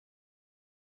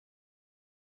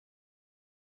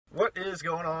What is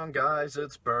going on, guys?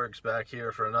 It's Bergs back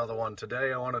here for another one.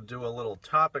 Today I want to do a little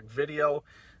topic video,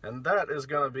 and that is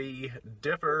going to be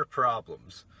dipper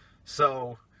problems.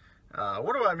 So,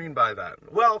 what do I mean by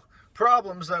that? Well,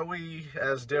 problems that we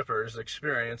as dippers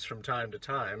experience from time to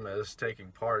time as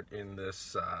taking part in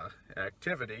this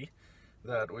activity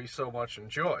that we so much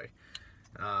enjoy.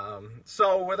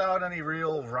 So without any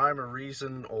real rhyme or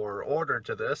reason or order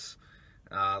to this,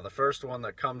 the first one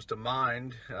that comes to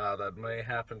mind that may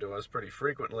happen to us pretty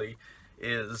frequently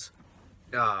is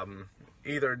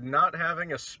either not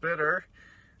having a spitter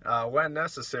when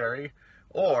necessary,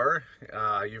 or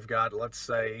you've got, let's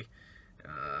say,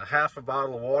 half a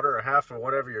bottle of water or half of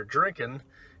whatever you're drinking,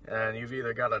 and you've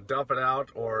either got to dump it out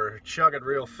or chug it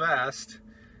real fast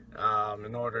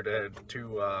in order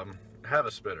to have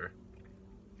a spitter.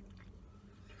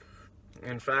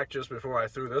 In fact, just before I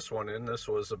threw this one in, this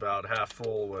was about half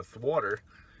full with water,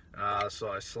 so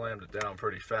I slammed it down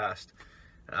pretty fast.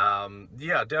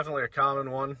 Yeah, definitely a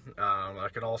common one. I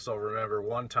can also remember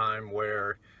one time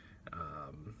where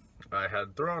I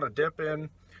had thrown a dip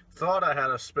in, thought I had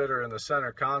a spitter in the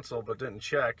center console, but didn't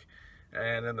check,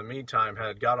 and in the meantime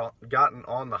had gotten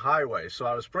on the highway, so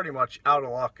I was pretty much out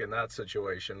of luck in that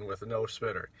situation with no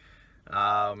spitter.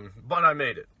 But I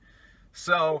made it.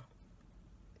 So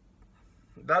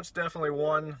that's definitely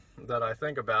one that I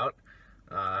think about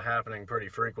happening pretty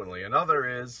frequently. Another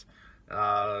is,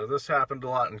 this happened a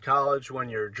lot in college when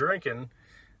you're drinking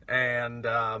and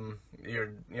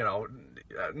you're,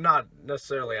 not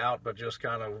necessarily out, but just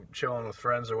kind of chilling with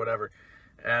friends or whatever.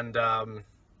 And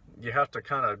you have to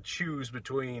kind of choose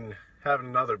between having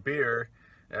another beer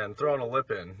and throwing a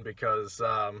lip in, because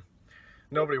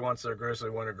nobody wants their Grizzly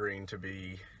Wintergreen to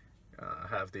be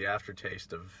have the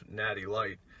aftertaste of Natty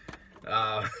Light.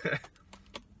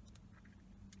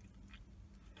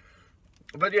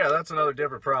 But yeah, that's another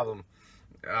dipper problem,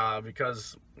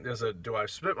 because do I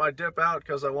spit my dip out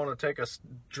because I want to take a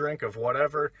drink of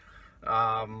whatever?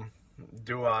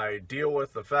 Do I deal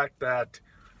with the fact that,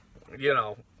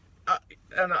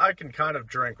 and I can kind of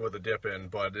drink with a dip in,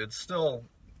 but it's still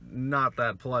not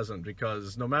that pleasant,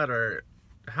 because no matter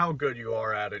how good you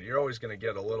are at it, you're always going to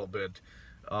get a little bit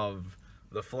of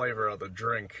the flavor of the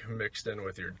drink mixed in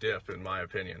with your dip, in my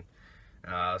opinion.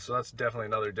 So that's definitely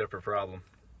another dipper problem.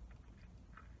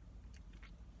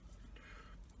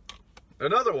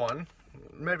 Another one,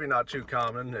 maybe not too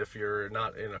common if you're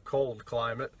not in a cold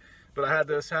climate, but I had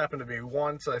this happen to me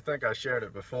once. I think I shared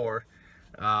it before,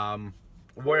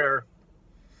 where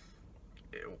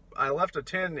I left a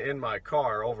tin in my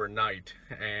car overnight,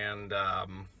 and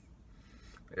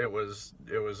it was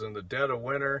in the dead of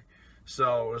winter.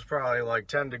 So it was probably like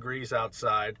 10 degrees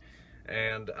outside,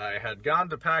 and I had gone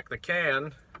to pack the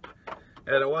can,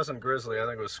 and it wasn't Grizzly, I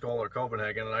think it was Skol or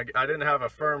Copenhagen, and I didn't have a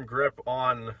firm grip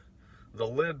on the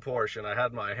lid portion. I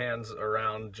had my hands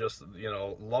around just,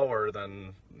 lower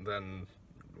than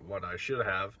what I should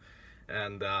have,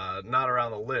 and not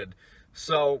around the lid.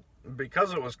 So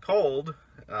because it was cold,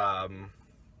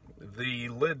 the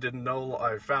lid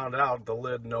I found out the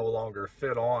lid no longer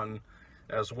fit on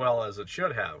as well as it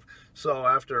should have. So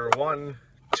after 1,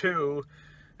 2,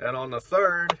 and on the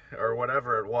third, or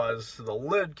whatever it was, the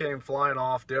lid came flying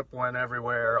off, dip went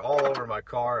everywhere, all over my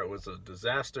car. It was a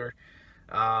disaster.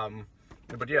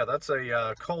 But yeah, that's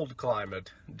a cold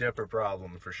climate dipper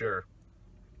problem for sure.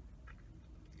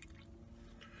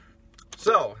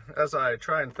 So, as I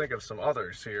try and think of some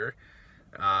others here,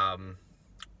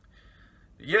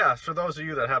 yeah, for those of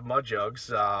you that have mud jugs,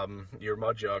 your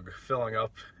mud jug filling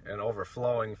up and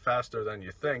overflowing faster than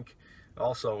you think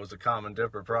also is a common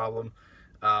dipper problem.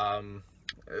 I've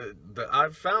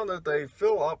found that they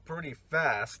fill up pretty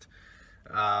fast.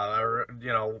 I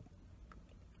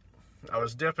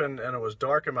was dipping and it was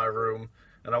dark in my room,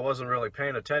 and I wasn't really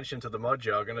paying attention to the mud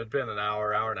jug, and it had been an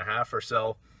hour and a half or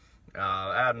so,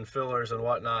 adding fillers and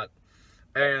whatnot,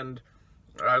 and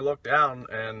I looked down,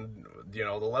 and the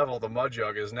level of the mud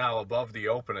jug is now above the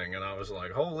opening, and I was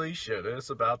like, holy shit, it's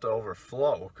about to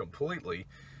overflow completely.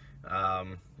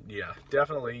 Yeah,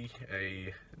 definitely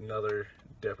another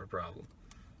dipper problem.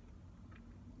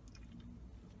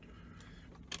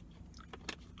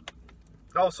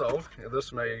 Also,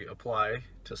 this may apply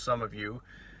to some of you.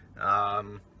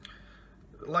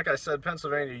 Like I said,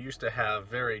 Pennsylvania used to have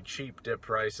very cheap dip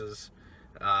prices.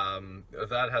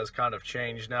 That has kind of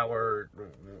changed. Now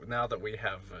that we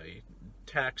have a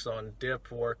tax on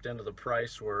dip worked into the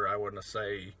price, where I wouldn't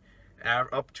say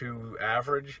up to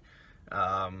average,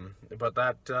 but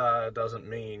that doesn't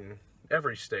mean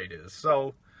every state is.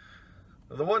 So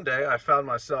the one day I found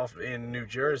myself in New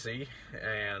Jersey,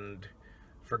 and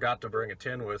forgot to bring a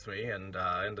tin with me, and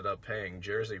ended up paying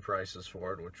Jersey prices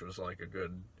for it, which was like a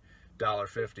good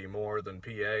 $1.50 more than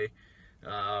PA,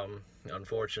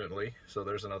 unfortunately. So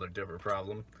there's another Dipper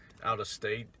problem. Out of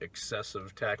state,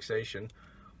 excessive taxation.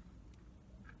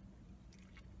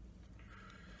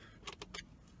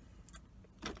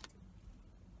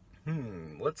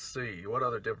 Let's see, what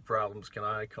other Dipper problems can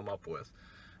I come up with?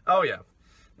 Oh yeah,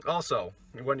 also,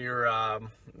 when you're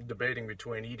debating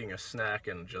between eating a snack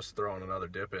and just throwing another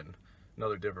dip in,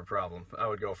 another Dipper problem, I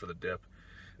would go for the dip.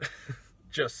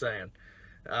 Just saying.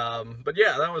 But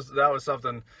yeah, that was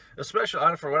something,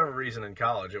 especially for whatever reason in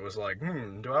college, it was like,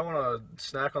 do I want to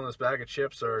snack on this bag of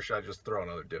chips, or should I just throw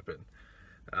another dip in?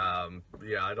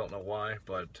 Yeah, I don't know why,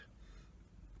 but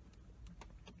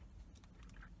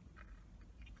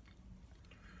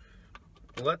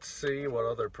let's see what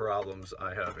other problems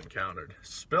I have encountered.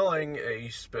 Spilling a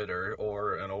spitter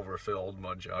or an overfilled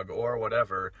mud jug or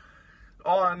whatever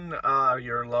on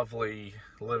your lovely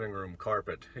living room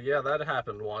carpet. Yeah, that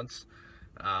happened once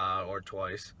or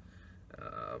twice.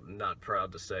 Not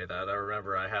proud to say that. I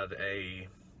remember I had a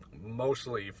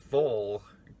mostly full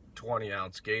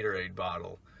 20-ounce Gatorade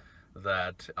bottle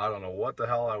that I don't know what the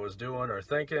hell I was doing or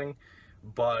thinking,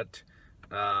 but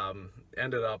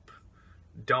ended up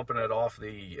dumping it off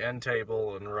the end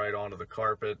table and right onto the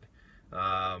carpet.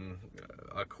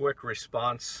 A quick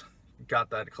response got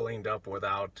that cleaned up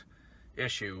without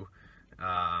issue,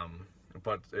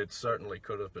 but it certainly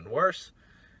could have been worse.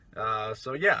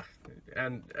 So yeah,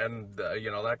 and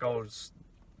you know, that goes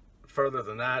further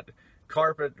than that.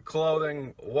 Carpet,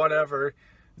 clothing, whatever,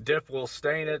 dip will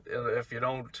stain it if you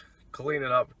don't clean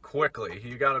it up quickly.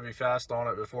 You got to be fast on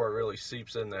it before it really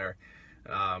seeps in there.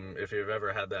 If you've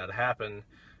ever had that happen,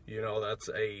 you know that's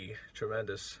a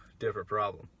tremendous Dipper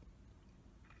problem.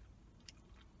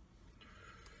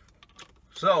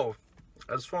 So,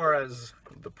 as far as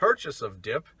the purchase of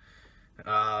dip,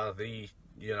 the,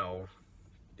 you know,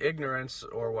 ignorance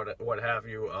or what have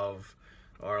you of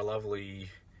our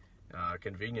lovely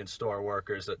convenience store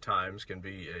workers at times can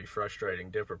be a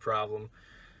frustrating Dipper problem.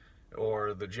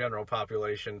 Or the general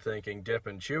population thinking dip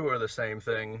and chew are the same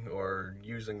thing, or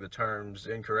using the terms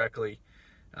incorrectly.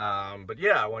 But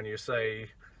yeah, when you say,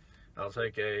 I'll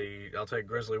take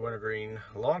Grizzly Wintergreen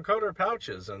long coater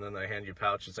pouches, and then they hand you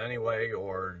pouches anyway,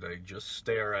 or they just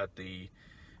stare at the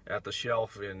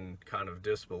shelf in kind of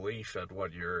disbelief at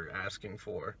what you're asking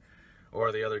for.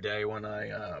 Or the other day when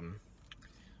I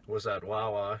was at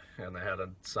Wawa and they had a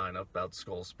sign up about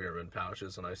Skull Spearmint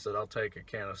pouches, and I said, I'll take a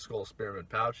can of Skull Spearmint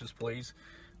pouches, please.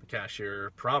 The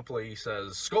cashier promptly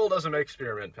says, Skull doesn't make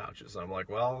spearmint pouches. I'm like,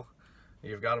 well,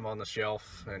 you've got them on the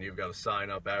shelf and you've got a sign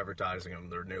up advertising them,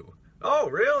 they're new. Oh,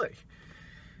 really?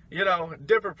 You know,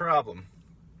 Dipper problem.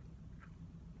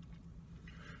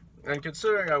 And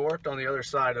considering I worked on the other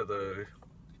side of the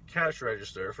cash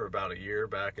register for about a year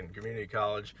back in community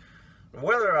college,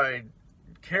 whether I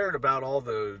cared about all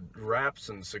the wraps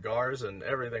and cigars and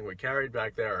everything we carried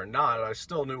back there or not, I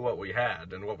still knew what we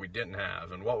had and what we didn't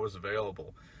have and what was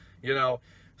available, you know.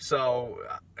 So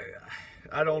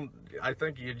I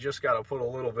think you just got to put a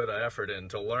little bit of effort in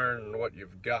to learn what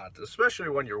you've got, especially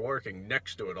when you're working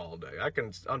next to it all day. I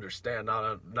can understand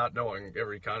not knowing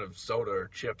every kind of soda or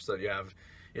chips that you have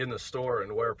in the store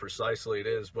and where precisely it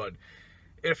is, but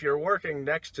if you're working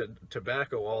next to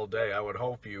tobacco all day, I would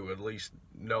hope you at least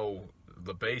know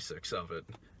the basics of it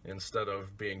instead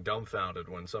of being dumbfounded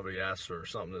when somebody asks for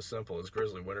something as simple as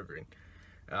Grizzly Wintergreen.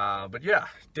 But yeah,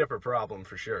 Dipper problem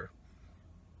for sure.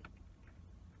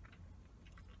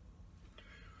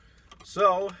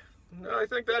 So I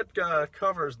think that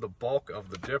covers the bulk of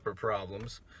the Dipper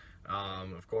problems.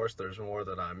 Of course, there's more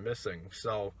that I'm missing.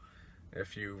 So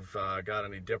if you've got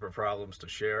any Dipper problems to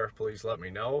share, please let me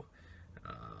know.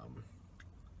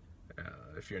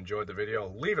 If you enjoyed the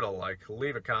video, leave it a like,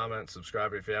 leave a comment,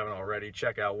 subscribe if you haven't already.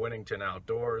 Check out Winnington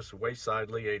Outdoors,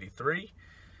 Wayside Lee 83,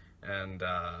 and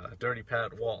Dirty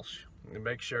Pat Walsh. And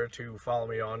make sure to follow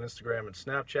me on Instagram and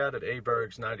Snapchat at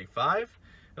abergs95,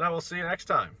 and I will see you next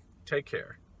time. Take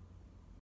care.